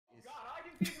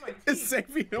It's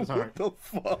Sapien. What the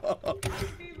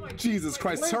fuck? Jesus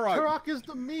Christ, Turok. Turok is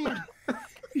the meme.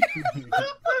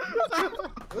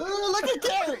 Look at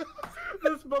Gary.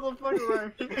 This motherfucker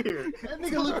right here. That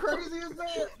nigga look crazy as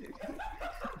that.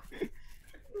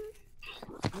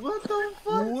 What the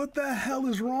fuck? What the hell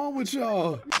is wrong with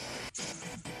y'all?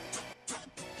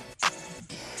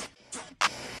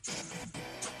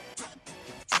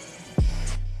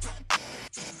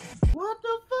 What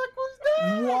the fuck was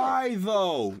that? Why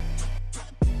though?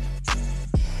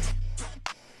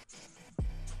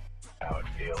 How it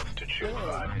feels to chew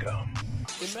gum.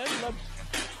 Imagine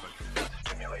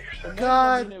Stimulate yourself.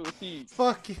 God. see.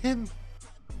 Fucking.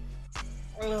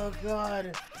 Oh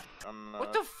God.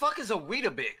 What the fuck is a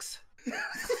Weetabix?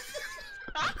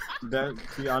 That,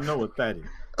 see, I know what that is.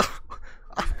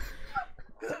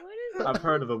 I've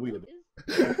heard of a Weetabix.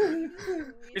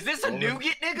 Is this a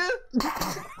nougat, nigga?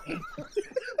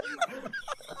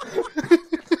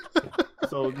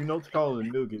 So you know to call it a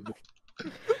nougat.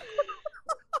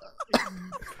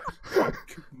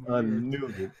 A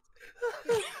nougat.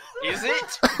 Is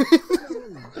it?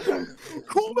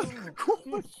 Kuma,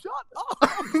 shut up!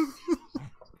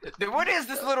 Then what is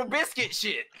this little biscuit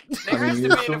shit? There has to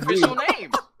be an official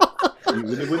name.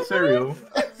 You eat it with cereal.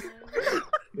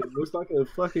 It looks like a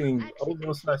fucking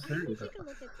oatmeal slash cereal. Take a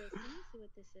look at this. Let me see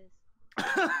what this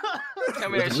is. Tell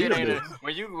me that shit ain't a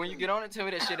when you get on it. Tell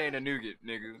me that shit ain't a nougat,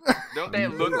 nigga. Don't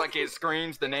that look like it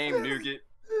screams the name nougat?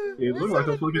 It looks like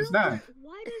a fucking snack.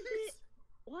 Why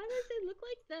does it look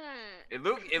like that? It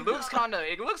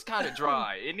looks kind of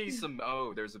dry. It needs some.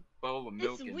 Oh, there's a bowl of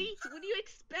milk. It's wheat. What do you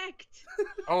expect?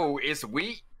 Oh, it's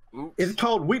wheat. Oops. It's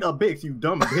called Weetabix, you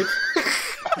dumb bitch.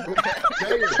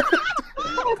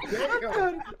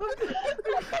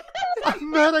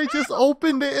 I'm mad I just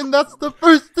opened it and that's the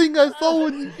first thing I saw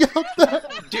when you yelled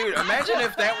that. Dude, imagine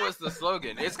if that was the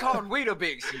slogan. It's called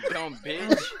Weetabix, you dumb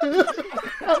bitch.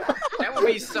 That would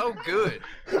be so good.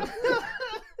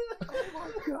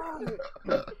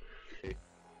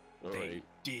 They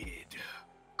did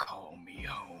call me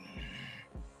home.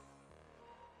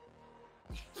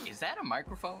 Is that a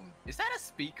microphone? Is that a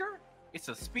speaker? It's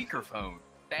a speakerphone.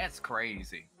 That's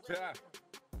crazy.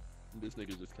 This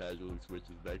nigga just casually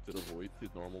switches back to the voice, his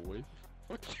normal voice.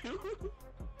 Fuck you.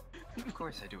 Of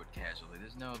course I do it casually.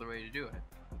 There's no other way to do it.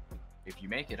 If you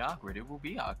make it awkward, it will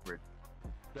be awkward.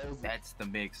 That's the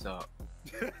mix-up.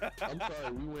 I'm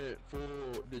sorry, we went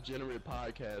full degenerate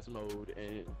podcast mode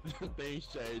and things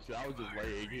changed. I was just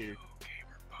laying here.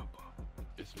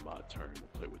 It's my turn to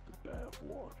play with the bath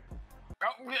water.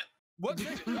 Oh, What?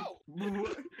 No.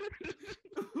 What?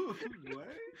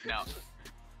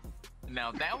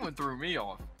 Now that one threw me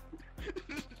off.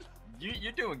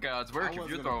 You're doing God's work if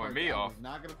you're throwing me off. I'm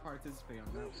not gonna participate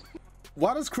on that one.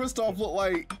 Why does Kristoff look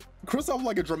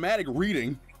like a dramatic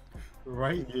reading?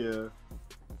 Right here.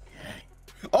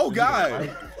 Oh God!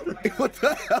 What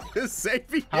the hell is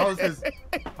Sapien? How is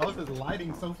his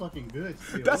lighting so fucking good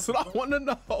still? That's what I want to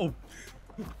know.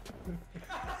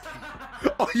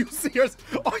 All you see is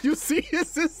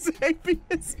his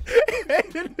Sapien's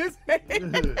head in his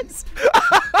hands.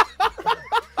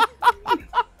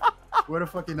 Where the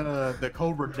fucking the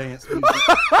Cobra dance music?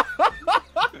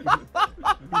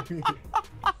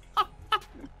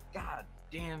 God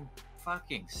damn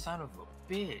fucking son of a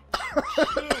bitch.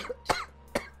 Shit.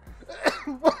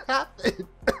 What happened?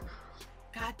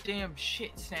 Goddamn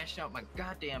shit snatched out my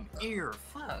goddamn ear.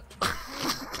 Fuck.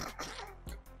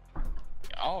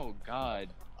 Oh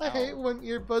God. I hate when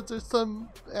earbuds or some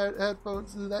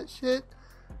headphones do that shit.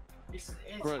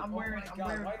 I'm wearing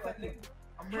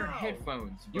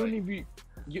headphones. You don't even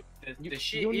The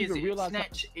shit you don't is even realize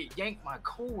it yanked my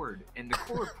cord and the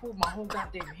cord pulled my whole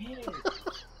goddamn head.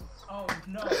 Oh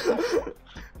no.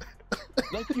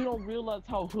 Like you don't realize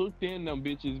how hooked in them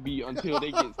bitches be until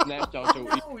they get snatched out your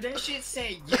ear. No, that shit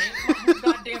said yank my whole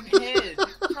goddamn head.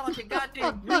 Sound like a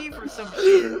goddamn weave or some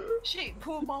shit. Shit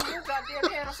pulled my whole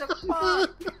goddamn head. I said, fuck.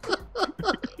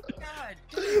 God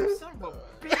damn, son of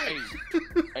a bitch.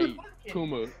 Hey,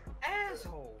 Kuma.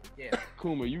 Asshole. Yeah.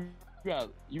 Kuma, you got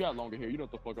longer hair. You know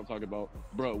what the fuck I'm talking about,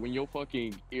 bro. When your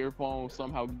fucking earphones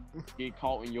somehow get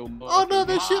caught in your mouth. Oh no,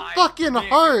 this shit fucking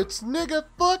hurts, nigga.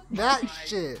 Fuck that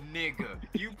shit. Nigga,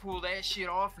 you pull that shit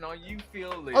off and all you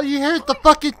feel is... Oh, you hear the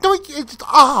fucking doink? It's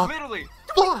off. Literally.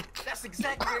 Fuck. That's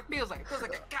exactly what it feels like. It feels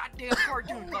like a goddamn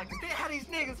cartoon. Like, how these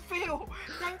niggas feel.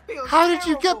 They feel How did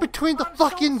you get terrible. between the I'm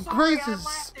fucking so sorry grazes? I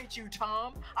laughed at you,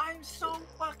 Tom. I'm so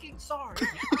fucking sorry.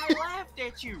 I laughed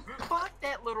at you. Fuck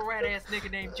that little rat ass nigga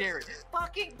named Jared.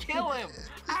 Fucking kill him.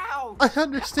 Ow. I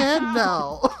understand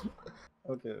now.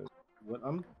 Okay, what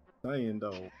I'm saying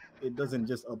though, it doesn't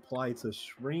just apply to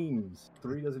streams.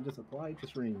 3 doesn't just apply to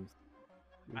streams.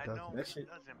 I know That it shit-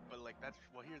 doesn't, but like that's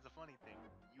well. Here's the funny thing.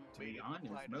 You To made be it honest,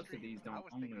 apply to most of streams. these I don't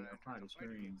was only thinking that apply to as a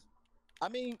fighting game. streams. I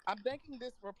mean, I'm thinking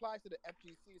this applies to the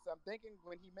FGC, so I'm thinking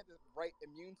when he meant to write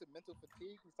immune to mental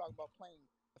fatigue, he's talking about playing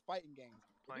the fighting games.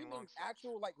 If Playing he means long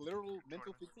actual, like, literal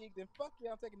mental fatigue, then fuck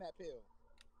yeah, I'm taking that pill.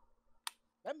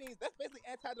 That means that's basically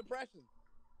antidepressant.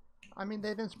 I mean,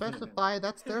 they didn't specify.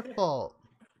 That's their fault.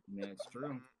 Yeah, it's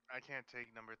true. I can't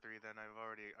take number 3. Then I've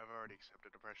already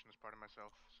accepted depression as part of myself.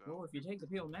 So Well, if you take the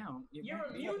pill now, You're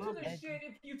immune to the shit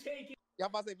if you take it. Y'all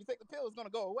about to say, if you take the pill, it's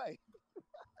gonna go away.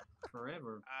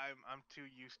 forever. I'm too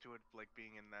used to it like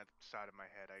being in that side of my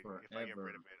head. If I get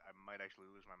rid of it, I might actually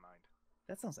lose my mind.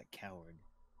 That sounds like coward.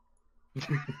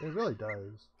 It really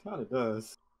does. Kinda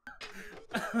does.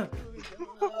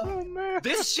 Oh man.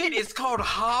 This shit is called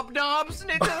hobnobs,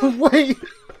 nigga. Wait.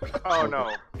 Oh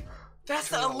no.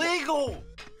 That's illegal.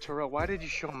 Terrell, why did you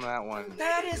show him that one?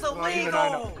 That is Well, illegal. even I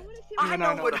know- I even I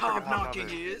know know what the friggin' hobnocking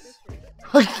hobnob is.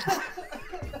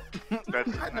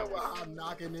 That's I know what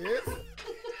hobnocking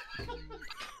is.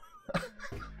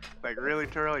 like really,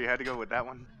 Terrell. You had to go with that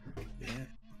one. Yeah.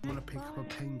 I'm gonna pick up a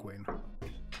penguin.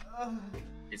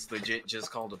 It's legit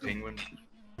just called a penguin.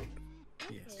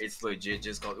 Yes. It's legit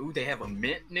just called. Ooh, they have a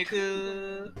mint,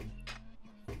 nigga.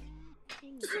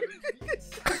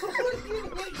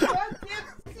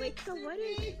 Wait, so what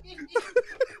is?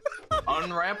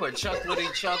 Unwrap a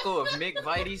chocolatey chuckle of Mick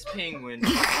Vitey's penguin. Ew.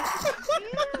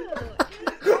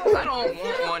 I don't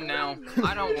want one now.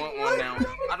 I don't want one now.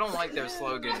 I don't like their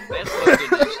slogan. Their slogan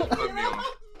just put me on.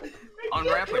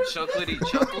 Unwrap a chocolatey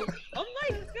chuckle. Oh my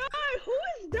god, who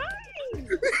is dying?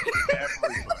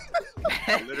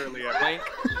 Everybody. Literally everybody.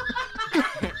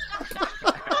 Link.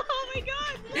 Oh my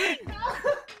god.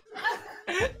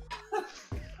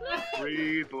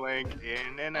 Breathe, Link,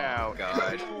 in and out.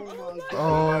 God.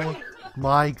 Oh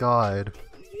my god.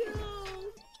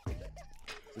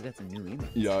 That's a new email.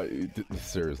 Yeah,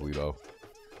 seriously though.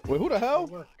 Wait, who the hell?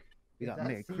 We got that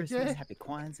Merry CJ? Christmas, Happy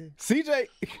Kwanzaa. CJ.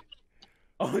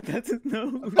 Oh, that's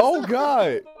no. Oh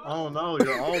God. Oh no,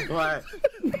 you're all black.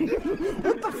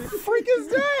 What the freak is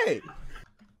that?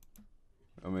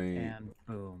 I mean. And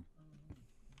boom.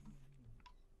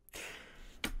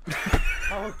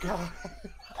 Oh god.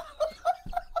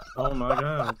 Oh my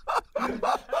god.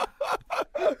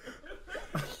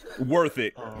 Worth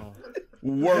it. Oh.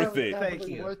 Worth it. That was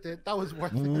worth it. That was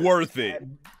worth it. Worth it.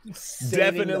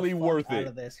 Definitely worth Out it.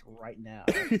 of this right now.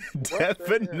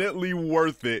 Definitely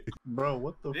worth it. Bro,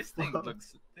 what the This fuck?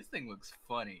 thing looks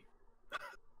funny.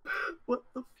 What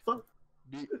the fuck?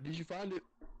 Did you find it?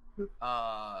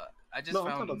 I just No,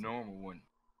 I'm found a talking normal one.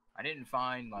 I didn't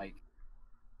find like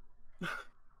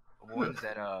ones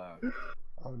that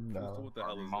Oh no. What the are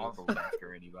hell is modeled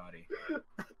after anybody.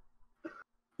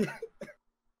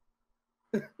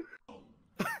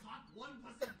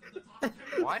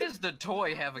 Why does the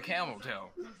toy have a camel toe?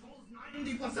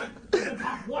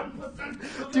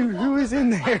 Dude, who is in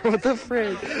there? What the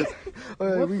frick?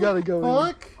 Alright, we gotta go in.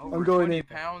 Fuck? Over I'm going 20 in.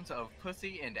 pounds of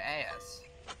pussy and ass.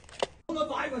 The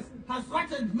virus has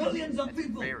threatened millions of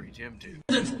people. Very tempting.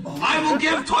 I will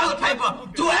give toilet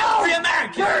paper to every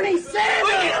American. Bernie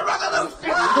Sanders! We need a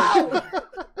revolution!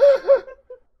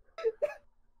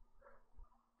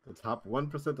 The top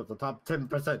 1% of the top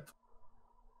 10%.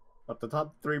 Of the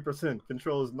top 3%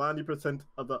 controls 90%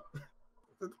 of the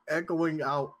it's echoing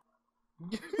out.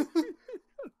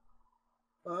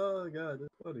 Oh god, that's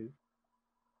funny.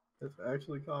 That's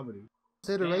actually comedy.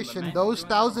 Consideration, those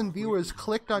 1,000 viewers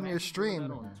clicked on your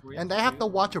stream, and they have to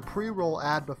watch a pre-roll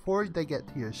ad before they get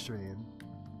to your stream.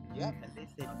 Yep, and they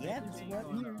said, yeah, this is what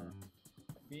here.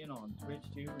 Being on Twitch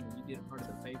too, and you get a part of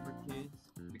the favorite kids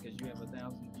because you have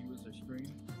 1,000 viewers a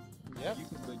stream. Yep. You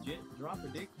can legit drop a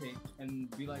dick pic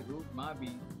and be like, "Ooh, my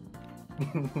beat,"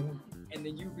 and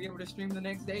then you'll be able to stream the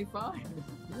next day fine.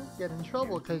 You'll get in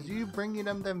trouble because you bringing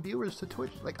them viewers to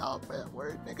Twitch. Like, oh man,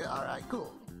 word, nigga. All right,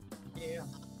 cool. Yeah,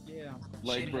 yeah.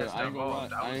 Like, Shit bro, has I ain't gonna lie.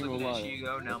 evolved. I I was ain't looking gonna at lie.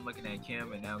 Shigo, now I'm looking at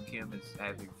Kim, and now Kim is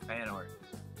having fan art.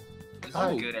 This is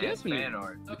Oh, good ass definitely. fan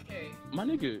art. Okay. My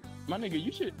nigga,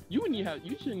 you shouldn't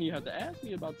even have to ask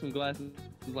me about some glasses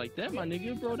like that, my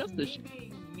nigga, bro. That's the shit.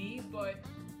 Me, but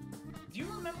do you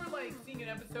remember like seeing an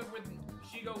episode where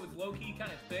Shigo was low key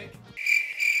kind of thick?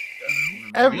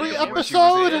 Every Yeah, where she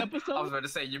was episode. in. I was about to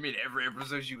say, you mean every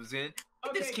episode she was in?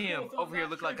 This Okay, Kim cool, so over here I'm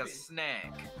looked not like a tripping.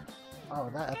 snack. Oh,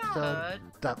 that episode, God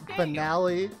that damn.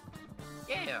 finale.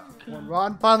 Yeah. When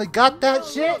Ron finally got that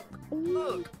shit.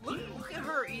 Look at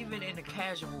her even in a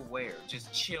casual wear,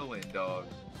 just chilling, dog.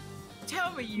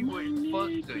 Tell me you wouldn't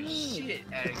fuck the shit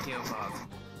out of Kim Possible.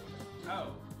 Oh.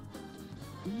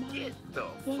 Get the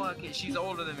fuck it. She's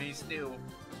older than me still.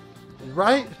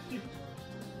 Right?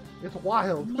 It's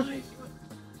wild.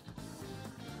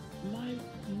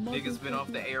 Nigga's been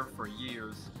off the air for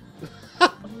years.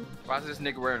 Why is this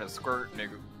nigga wearing a skirt,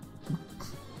 nigga?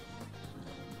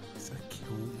 It's a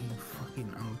kill, you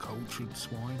fucking uncultured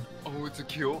swine. Oh, it's a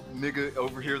kill? Nigga,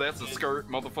 over here, that's a skirt,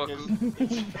 motherfucker.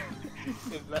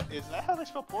 Is that how they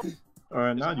spell pork?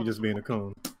 Alright, now you're just being a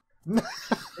coon.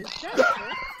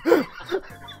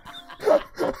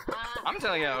 I'm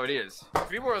telling you how it is.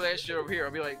 If you wore that shit over here,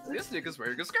 I'll be like, this nigga's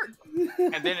wearing a skirt.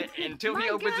 And then until he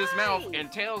opens his mouth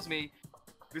and tells me,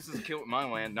 this is a kill at my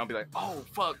land, and I'll be like, oh,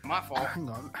 fuck, my fault. Hang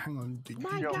on.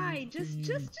 My guy, just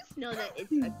know that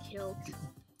it's a kilt.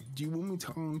 Do you want me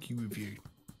to argue with you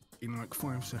in like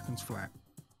 5 seconds flat?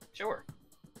 Sure.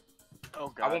 Oh,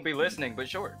 God. I won't be listening, but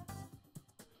sure.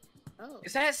 Oh.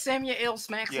 Is that Samuel L.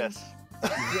 Smaxton?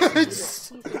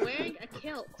 Yes. He's wearing a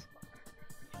kilt.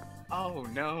 Oh,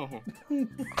 no.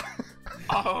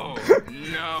 Oh,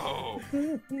 no.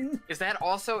 Is that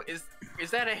also, is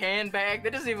that a handbag?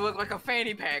 That doesn't even look like a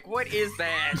fanny pack. What is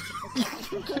that?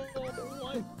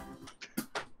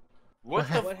 What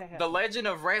the Legend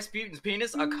of Rasputin's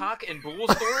penis? A cock and bull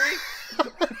story?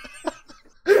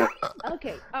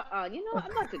 Okay, you know what?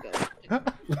 I'm about to go.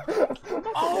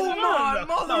 Oh my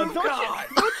mother God!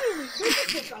 Don't you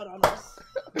push out on us.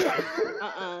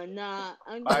 Nah,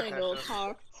 I'm gonna go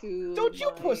talk to. Don't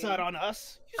you push out on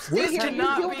us. This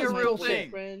cannot be a real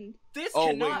thing. This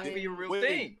cannot be a real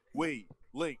thing. Wait,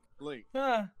 Link.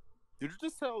 Huh? Did you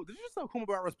just tell Kuma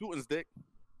about Rasputin's dick?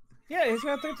 Yeah, he's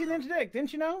got a 13-inch dick.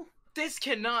 Didn't you know? This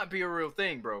cannot be a real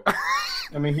thing, bro.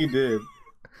 I mean, he did.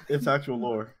 It's actual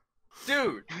lore.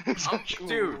 Dude,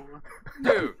 dude,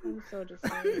 I'm so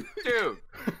disappointed. dude.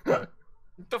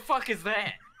 The fuck is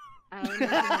that? I don't even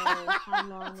know how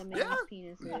long a man's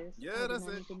penis is. Yeah, I that's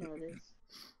don't it. even know this.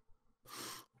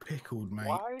 Pickled, mate.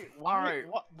 Why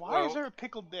is there a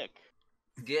pickled dick?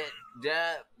 Get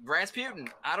Rasputin.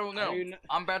 I don't know.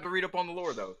 I'm about to read up on the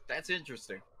lore though. That's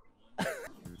interesting.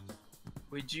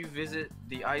 Would you visit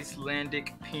the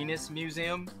Icelandic Penis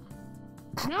Museum?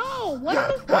 No,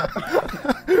 what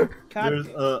the There's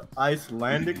a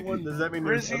Icelandic one? Does that mean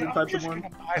there's other types of one?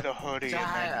 Buy the hoodie. Go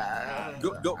I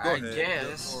ahead.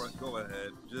 guess. Go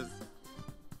ahead. Just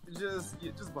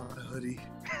buy the hoodie.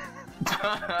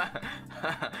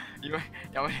 you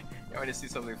want to see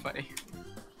something funny?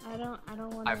 I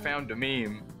don't want. I found a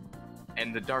meme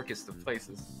in the darkest of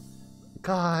places.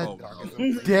 God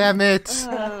damn it!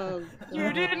 Oh,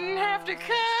 You didn't have to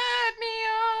cut me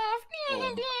off.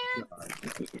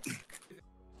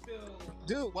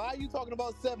 Dude, why are you talking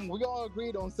about 7? We all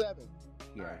agreed on 7.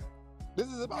 Yeah. This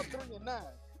is about 3 and 9.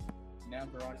 Now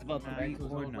Barack It's about back to his 9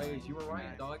 or old 9. ways. You were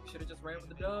right, dog. You should have just ran with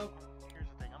the dub. Here's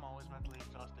the thing, I'm always mentally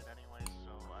exhausted anyways,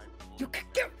 so I... You can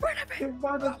get rid of it!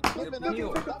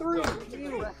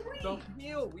 The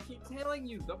pill! We keep telling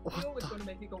you, the pill is going to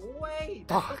make it go away!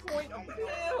 That's the point of the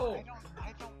pill!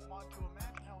 I don't want to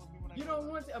imagine how it would be when You don't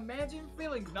want to imagine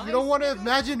feeling nice? You don't want to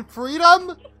imagine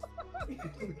freedom?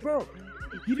 Bro,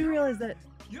 you do realize that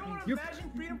You don't want to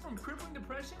imagine freedom from crippling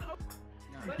depression? Oh.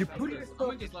 You're putting I'm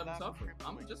gonna just let him suffer.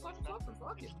 I'm gonna just let him suffer.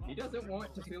 Fuck it. He doesn't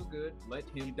want to feel good. Let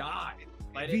him die.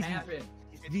 Let it happen.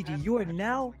 VG, you are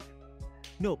now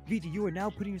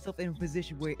putting yourself in a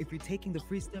position where if you're taking the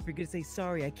free stuff, you're gonna say,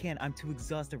 sorry, I can't, I'm too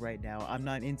exhausted right now, I'm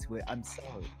not into it, I'm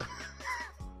sorry.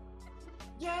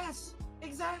 Yes!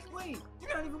 Exactly!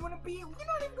 You're not even gonna want to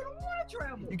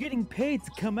travel! You're getting paid to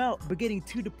come out, but getting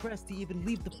too depressed to even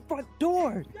leave the front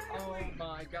door! Oh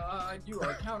my god, you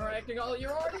are counteracting all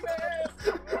your arguments!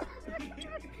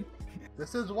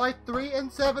 This is why 3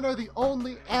 and 7 are the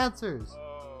only answers.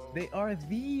 They are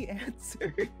the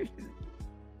answer. Slick.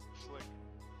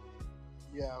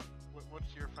 Yeah.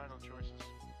 What's your final choices?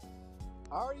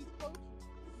 I already spoke.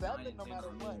 7 no matter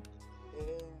what.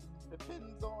 It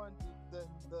depends on the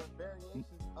variations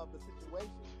of the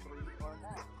situation, 3 or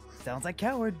 9. Sounds like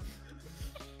coward.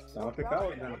 Sound like a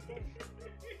coward now.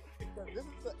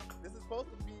 This is supposed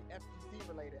to be FGC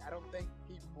related. I don't think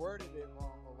he worded it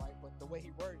wrong or right, but the way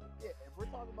he worded it, yeah. If we're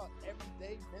talking about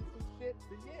everyday mental shit,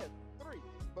 then yeah, 3.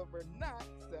 But we're not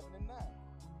 7 and 9.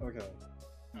 Okay.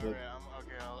 Alright,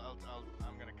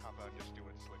 I'm gonna cop out and just do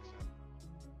what Slick said.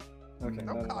 Okay.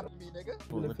 Don't copy me, nigga.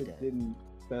 Even if it didn't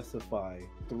specify,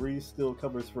 3 still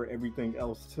covers for everything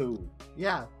else too.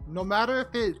 Yeah, no matter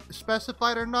if it's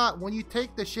specified or not, when you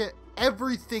take the shit,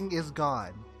 everything is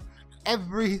gone.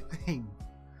 Everything.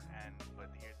 But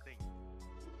here's the thing.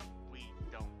 We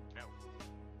don't know.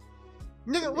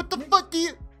 Nigga, what the fuck do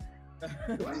you...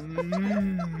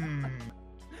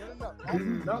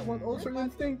 Not what Ultra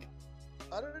Instinct?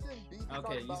 Other than B,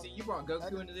 Okay, you see, you brought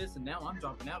Goku into this, and now I'm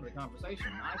dropping out of the conversation.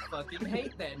 I fucking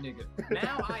hate that nigga.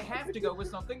 Now I have to go with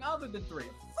something other than 3.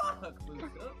 Fuck,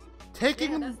 Luca.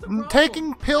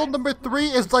 Taking pill number 3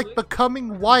 is like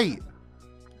becoming white.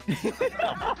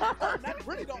 I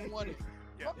really don't want it.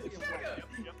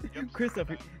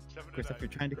 Christopher, you're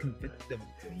trying to convince them.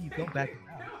 Please go back.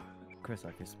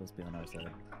 Christopher, you're supposed to be on our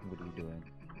side. What are you doing?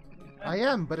 I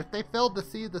am, but if they failed to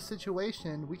see the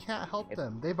situation, we can't help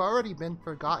them. They've already been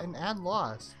forgotten and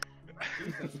lost.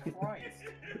 Jesus Christ.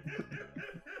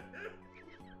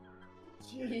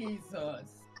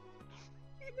 Jesus.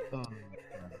 Oh,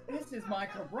 This is my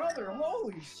brother.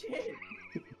 Holy shit.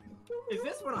 Is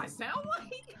this what I sound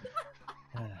like?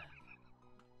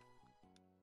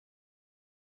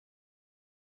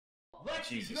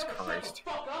 Jesus Christ.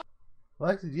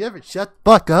 Lex, did you ever shut the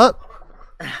fuck up?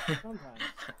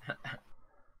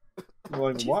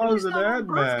 Like, why is the dad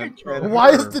mad? Why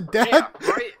is the dad?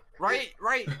 Yeah,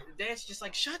 right. The dad's just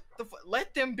like,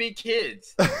 let them be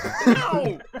kids.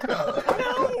 No!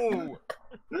 No!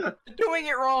 You're doing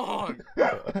it wrong!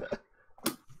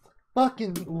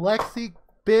 Fucking Lexi,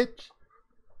 bitch.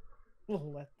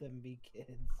 Let them be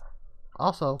kids.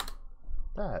 Also,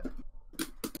 that.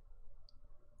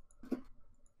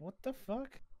 What the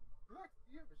fuck?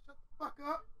 Shut the fuck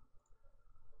up.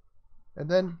 And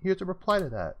then here's a reply to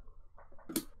that.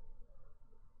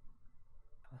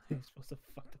 You're supposed to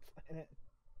fuck the planet.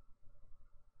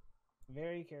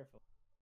 Very careful.